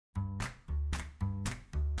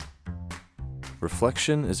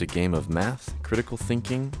Reflection is a game of math, critical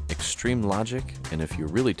thinking, extreme logic, and if you're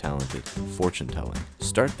really talented, fortune telling.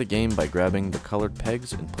 Start the game by grabbing the colored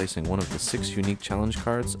pegs and placing one of the 6 unique challenge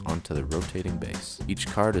cards onto the rotating base. Each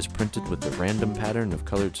card is printed with the random pattern of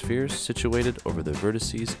colored spheres situated over the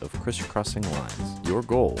vertices of crisscrossing lines. Your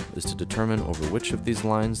goal is to determine over which of these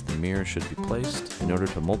lines the mirror should be placed in order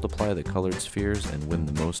to multiply the colored spheres and win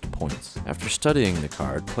the most points. After studying the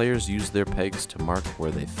card, players use their pegs to mark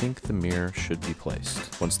where they think the mirror should be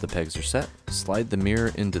placed. Once the pegs are set, slide the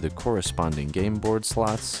mirror into the corresponding game board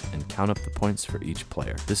slots and count up the points for each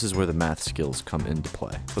player. This is where the math skills come into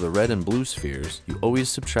play. For the red and blue spheres, you always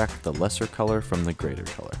subtract the lesser color from the greater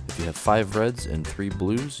color. If you have 5 reds and 3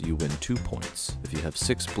 blues, you win 2 points. If you have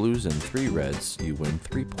 6 blues and 3 reds, you win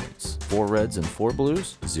 3 points. 4 reds and 4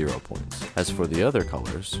 blues, 0 points. As for the other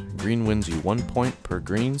colors, green wins you 1 point per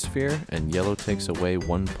green sphere, and yellow takes away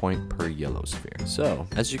 1 point per yellow sphere. So,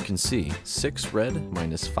 as you can see, 6 red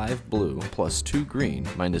minus 5 blue plus 2 green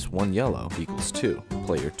minus 1 yellow equals 2.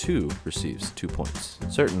 Player 2 receives 2 points.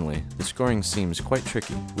 Certainly, the scoring seems quite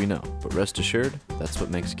tricky, we know, but rest assured, that's what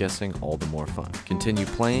makes guessing all the more fun. Continue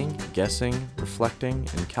playing, guessing, reflecting,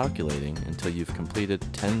 and calculating until you've completed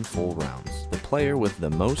 10 full rounds. The player with the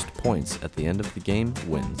most points at the end of the game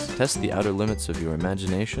wins. Test the outer limits of your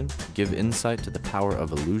imagination, give insight to the power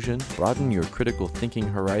of illusion, broaden your critical thinking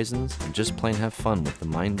horizons, and just plain have fun with the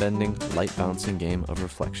mind-bending, light-bouncing game of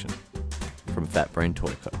reflection. From Fat Brain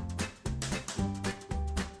Toy Co.